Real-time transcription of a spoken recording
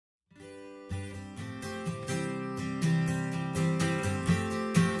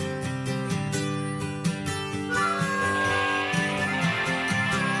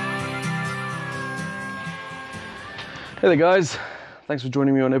Hey there guys, thanks for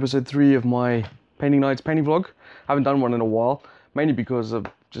joining me on episode 3 of my Painting Nights painting vlog. I haven't done one in a while, mainly because I've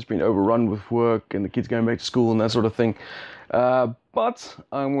just been overrun with work and the kids going back to school and that sort of thing. But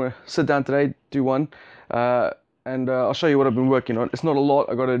I'm going to sit down today, do one, and I'll show you what I've been working on. It's not a lot,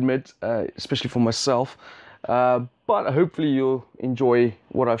 I got to admit, especially for myself, but hopefully you'll enjoy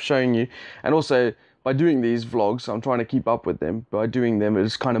what I've shown you. And also, by doing these vlogs, I'm trying to keep up with them. By doing them,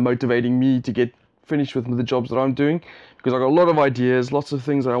 it's kind of motivating me to get finished with the jobs that I'm doing, because I've got a lot of ideas, lots of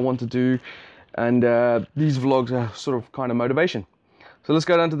things that I want to do, and these vlogs are sort of kind of motivation. So let's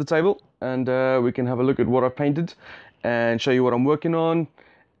go down to the table and we can have a look at what I've painted and show you what I'm working on,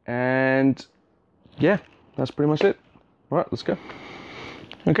 and yeah, that's pretty much it. All right, let's go.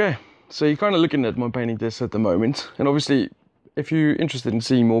 Okay, so you're kind of looking at my painting desk at the moment, and obviously if you're interested in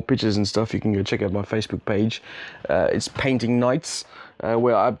seeing more pictures and stuff, you can go check out my Facebook page. It's Painting Nights,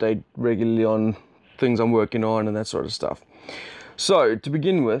 where I update regularly on things I'm working on and that sort of stuff. So to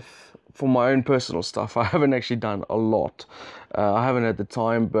begin with, for my own personal stuff, I haven't actually done a lot. I haven't had the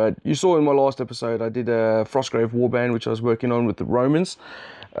time, but you saw in my last episode I did a Frostgrave warband which I was working on with the Romans.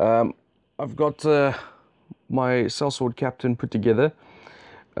 I've got my sellsword captain put together.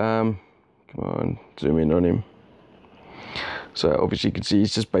 Come on, zoom in on him. So obviously you can see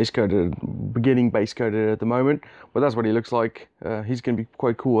he's just base coated, beginning base coated at the moment, but that's what he looks like. He's going to be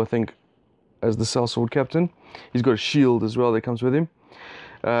quite cool, I think, as the sellsword captain. He's got a shield as well that comes with him.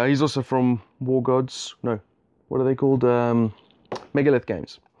 He's also from War Gods. No, what are they called? Megalith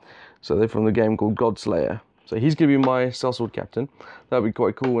games. So they're from the game called Godslayer. So he's going to be my sellsword captain. That'll be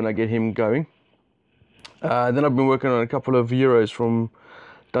quite cool when I get him going. Then I've been working on a couple of heroes from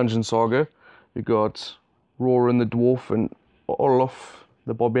Dungeon Saga. You got Roran the dwarf and Olaf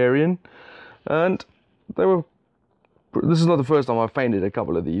the barbarian, and they were. This is not the first time I've painted a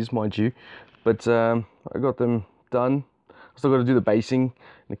couple of these, mind you, but I got them done. I still got to do the basing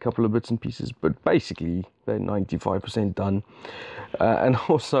and a couple of bits and pieces, but basically they're 95% done. And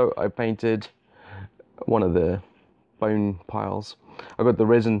also I painted one of the bone piles. I got the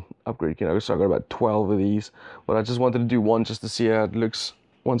resin upgrade, so I got about 12 of these, but I just wanted to do one just to see how it looks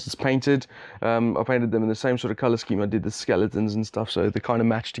once it's painted. I painted them in the same sort of color scheme I did the skeletons and stuff, so they kind of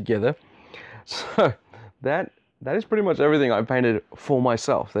match together. So that is pretty much everything I painted for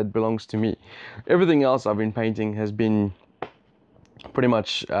myself that belongs to me. Everything else I've been painting has been pretty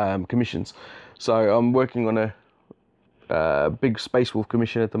much commissions. So I'm working on a big Space Wolf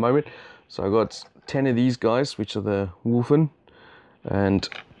commission at the moment. So I got 10 of these guys, which are the Wolfen, and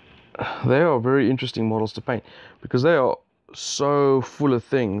they are very interesting models to paint because they are so full of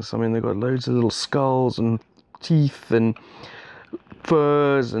things. I mean, they've got loads of little skulls and teeth and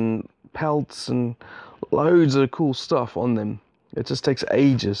furs and pelts and loads of cool stuff on them. It just takes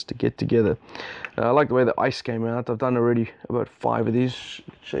ages to get together. I like the way the ice came out. I've done already about 5 of these.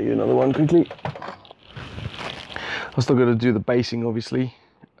 Show you another one quickly. I've still got to do the basing, obviously,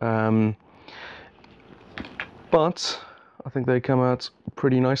 but I think they come out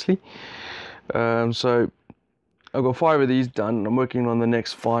pretty nicely. So I've got 5 of these done. I'm working on the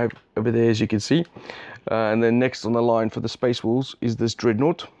next 5 over there, as you can see. And then next on the line for the Space Wolves is this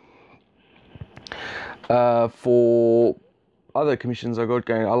Dreadnought. For other commissions I got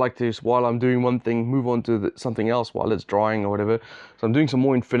going, I like to, while I'm doing one thing, move on to something else while it's drying or whatever. So I'm doing some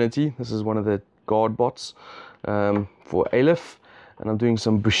more Infinity. This is one of the guard bots for Aleph, and I'm doing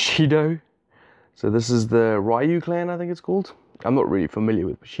some Bushido. So this is the Ryu clan, I think it's called. I'm not really familiar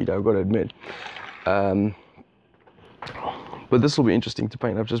with Bushido, I've got to admit. But this will be interesting to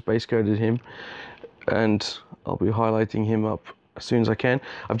paint. I've just base coated him, and I'll be highlighting him up as soon as I can.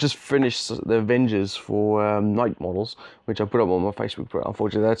 I've just finished the Avengers for Night models, which I put up on my Facebook, but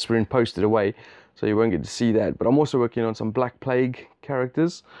unfortunately that's been posted away, so you won't get to see that. But I'm also working on some Black Plague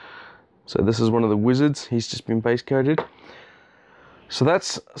characters. So this is one of the wizards. He's just been base coated. So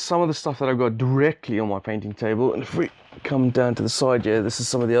that's some of the stuff that I've got directly on my painting table. And if we come down to the side here, this is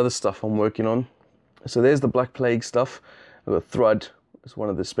some of the other stuff I'm working on. So there's the Black Plague stuff. I've got Thrud as one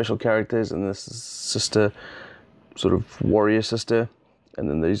of the special characters, and this is sister, sort of warrior sister, and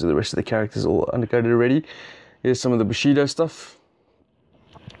then these are the rest of the characters all undercoated already. Here's some of the Bushido stuff.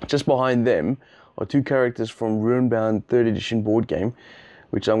 Just behind them are 2 characters from Runebound 3rd edition board game,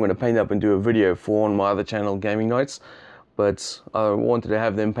 which I'm going to paint up and do a video for on my other channel, Gaming Nights, but I wanted to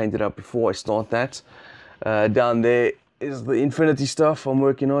have them painted up before I start that. Down there is the Infinity stuff I'm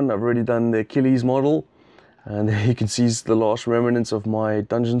working on. I've already done the Achilles model, and there you can see the last remnants of my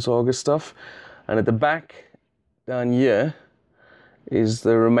Dungeon Saga stuff. And at the back down here is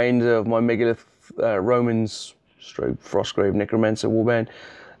the remainder of my Megalith Romans stroke Frostgrave Necromancer warband.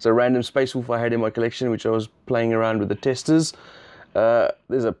 It's a random Space Wolf I had in my collection, which I was playing around with the testers.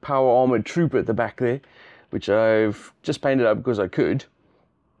 There's a Power Armored Trooper at the back there, which I've just painted up because I could.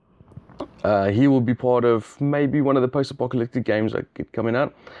 He will be part of maybe one of the post-apocalyptic games I get coming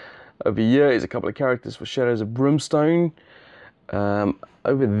out. Over here is a couple of characters for Shadows of Brimstone. Over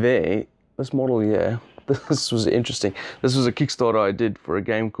there, this model here, this was interesting. This was a Kickstarter I did for a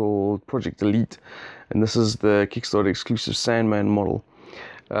game called Project Elite, and this is the Kickstarter exclusive Sandman model.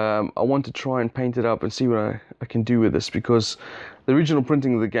 I want to try and paint it up and see what I can do with this, because the original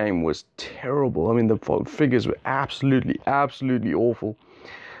printing of the game was terrible. I mean, the figures were absolutely awful.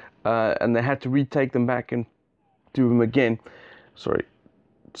 And they had to retake them back and do them again. Sorry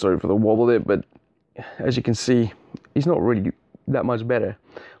for the wobble there, but as you can see, he's not really that much better.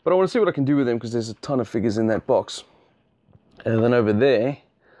 But I want to see what I can do with them, because there's a ton of figures in that box. And then over there's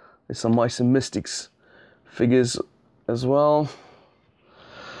some Mice and Mystics figures as well.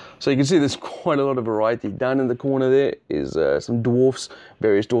 So you can see there's quite a lot of variety. Down in the corner there is some dwarfs,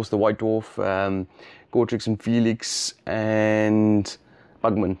 various dwarfs, the White Dwarf, Gortrix and Felix, and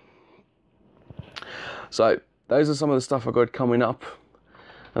Bugman. So those are some of the stuff I got coming up.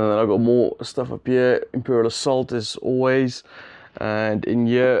 And then I've got more stuff up here. Imperial Assault as always. And in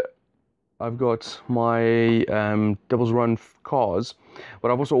here I've got my Devil's Run cars. But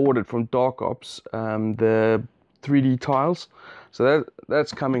I've also ordered from Dark Ops the 3D tiles. So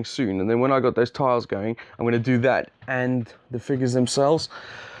that's coming soon. And then when I got those tiles going, I'm going to do that and the figures themselves.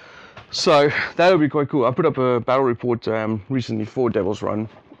 So that would be quite cool. I put up a battle report recently for Devil's Run,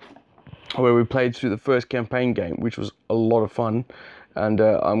 where we played through the first campaign game, which was a lot of fun, and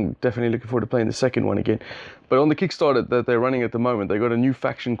I'm definitely looking forward to playing the second one again. But on the Kickstarter that they're running at the moment, they got a new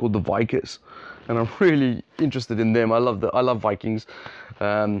faction called the Vikers, and I'm really interested in them. I love Vikings,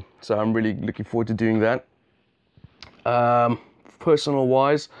 so I'm really looking forward to doing that. Personal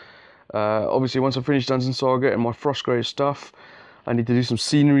wise, obviously once I finish Dungeon Saga and my Frostgrave stuff, I need to do some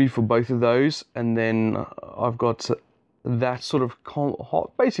scenery for both of those, and then I've got that sort of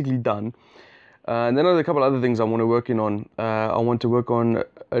basically done. And then there's a couple other things I want to work on. I want to work on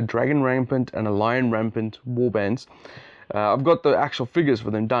a Dragon Rampant and a Lion Rampant warbands. I've got the actual figures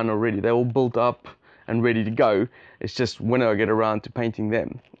for them done already. They're all built up and ready to go. It's just when I get around to painting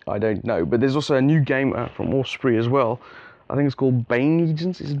them, I don't know. But there's also a new game from Osprey as well. I think it's called Bane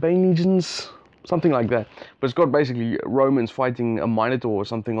Legions. Is it Bane Legions? Something like that. But it's got basically Romans fighting a Minotaur or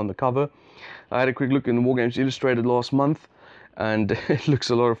something on the cover. I had a quick look in the Wargames Illustrated last month, and it looks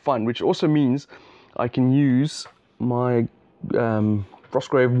a lot of fun, which also means I can use my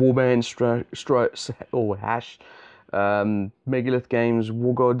Frostgrave Warband Hash, Megalith Games,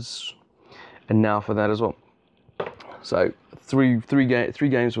 War Gods, and now for that as well. So three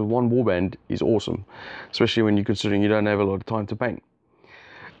games with one warband is awesome, especially when you're considering you don't have a lot of time to paint.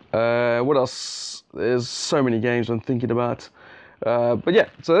 What else? There's so many games I'm thinking about. But yeah,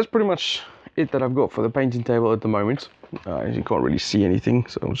 so that's pretty much it that I've got for the painting table at the moment. You can't really see anything,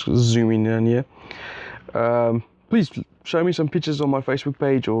 so I'm just zooming in here. Please show me some pictures on my Facebook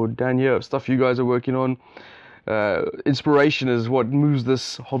page or down here of stuff you guys are working on. Inspiration is what moves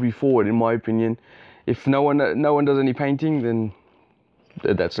this hobby forward, in my opinion. If no one does any painting, then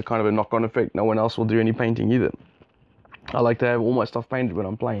that's a kind of a knock-on effect. No one else will do any painting either. I like to have all my stuff painted when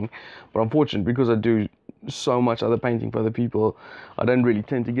I'm playing, but unfortunately, because I do so much other painting for other people, I don't really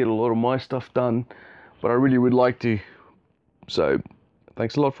tend to get a lot of my stuff done, but I really would like to. So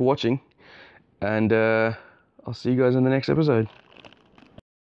thanks a lot for watching, and I'll see you guys in the next episode.